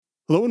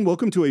Hello and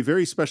welcome to a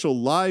very special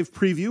live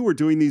preview. We're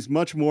doing these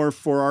much more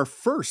for our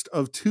first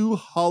of two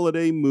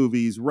holiday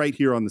movies right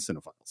here on the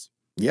Cinephiles.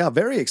 Yeah,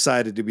 very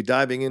excited to be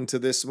diving into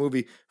this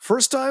movie.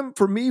 First time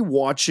for me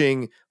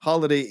watching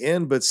Holiday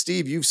Inn, but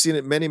Steve, you've seen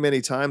it many,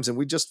 many times, and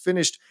we just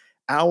finished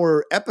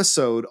our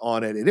episode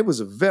on it, and it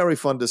was a very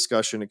fun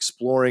discussion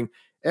exploring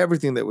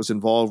everything that was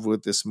involved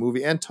with this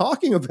movie and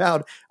talking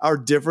about our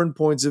different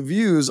points of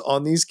views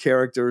on these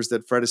characters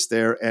that Fred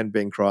Astaire and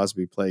Bing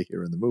Crosby play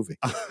here in the movie.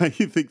 I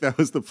think that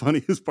was the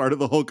funniest part of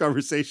the whole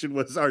conversation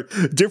was our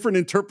different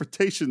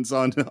interpretations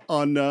on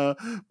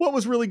what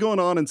was really going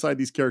on inside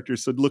these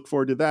characters. So look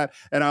forward to that.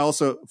 And I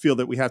also feel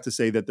that we have to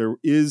say that there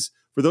is,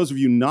 for those of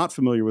you not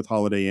familiar with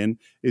Holiday Inn,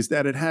 is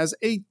that it has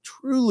a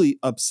truly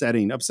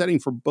upsetting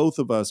for both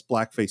of us,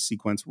 blackface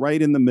sequence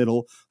right in the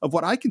middle of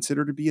what I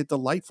consider to be a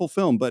delightful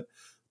film. But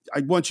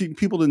I want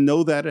people to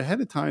know that ahead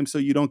of time so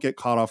you don't get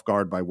caught off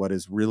guard by what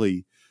is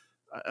really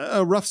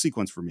a rough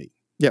sequence for me.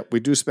 Yeah,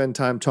 we do spend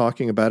time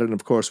talking about it. And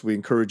of course, we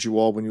encourage you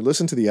all when you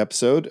listen to the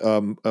episode,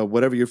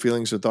 whatever your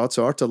feelings or thoughts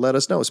are, to let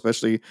us know,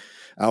 especially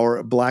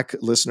our Black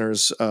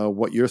listeners,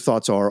 what your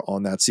thoughts are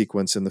on that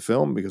sequence in the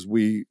film, because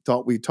we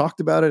thought we talked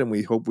about it and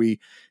we hope we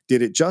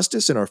did it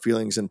justice in our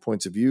feelings and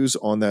points of views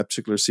on that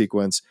particular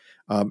sequence.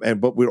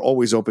 But we're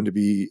always open to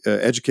be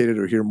educated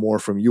or hear more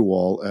from you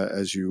all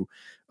as you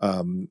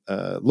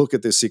look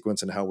at this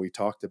sequence and how we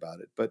talked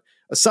about it. But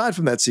aside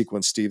from that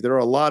sequence, Steve, there are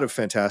a lot of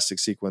fantastic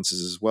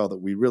sequences as well that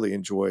we really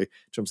enjoy in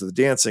terms of the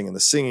dancing and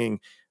the singing,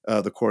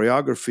 the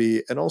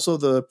choreography, and also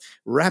the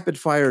rapid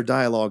fire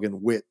dialogue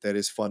and wit that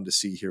is fun to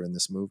see here in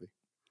this movie.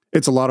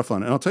 It's a lot of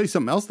fun. And I'll tell you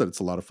something else that it's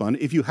a lot of fun.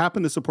 If you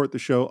happen to support the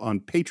show on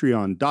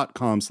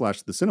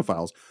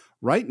patreon.com/thecинephiles,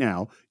 right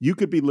now, you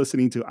could be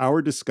listening to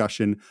our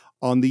discussion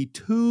on the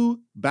two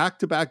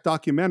back-to-back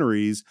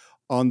documentaries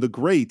on the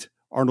great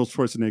Arnold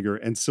Schwarzenegger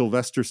and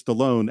Sylvester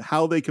Stallone,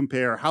 how they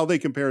compare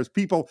as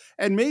people,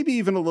 and maybe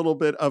even a little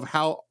bit of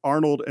how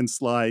Arnold and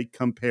Sly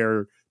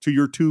compare to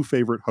your two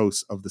favorite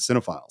hosts of the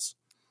Cinephiles.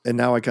 And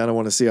now I kind of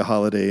want to see a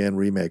Holiday Inn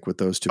remake with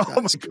those two guys.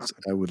 Oh my God.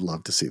 I would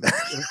love to see that.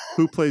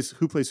 Who plays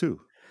who?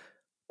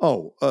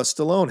 Oh,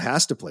 Stallone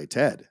has to play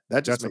Ted.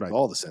 That just makes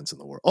all the sense in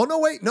the world. Oh, no,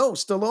 wait. No,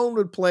 Stallone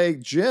would play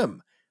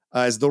Jim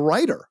as the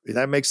writer.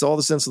 That makes all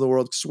the sense in the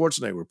world.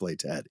 Schwarzenegger would play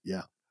Ted.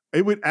 Yeah.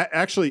 It would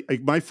actually,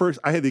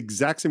 I had the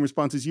exact same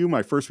response as you.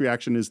 My first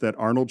reaction is that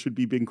Arnold should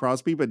be Bing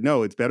Crosby, but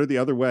no, it's better the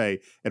other way.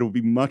 And it would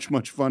be much,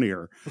 much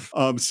funnier.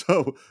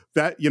 So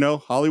that,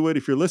 Hollywood,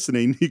 if you're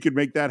listening, you could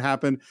make that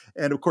happen.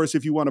 And of course,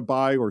 if you want to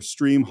buy or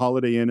stream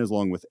Holiday Inn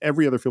along with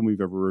every other film we've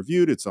ever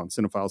reviewed, it's on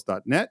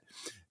cinephiles.net.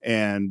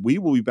 And we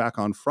will be back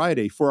on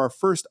Friday for our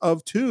first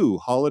of two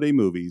holiday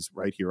movies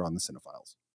right here on the Cinephiles.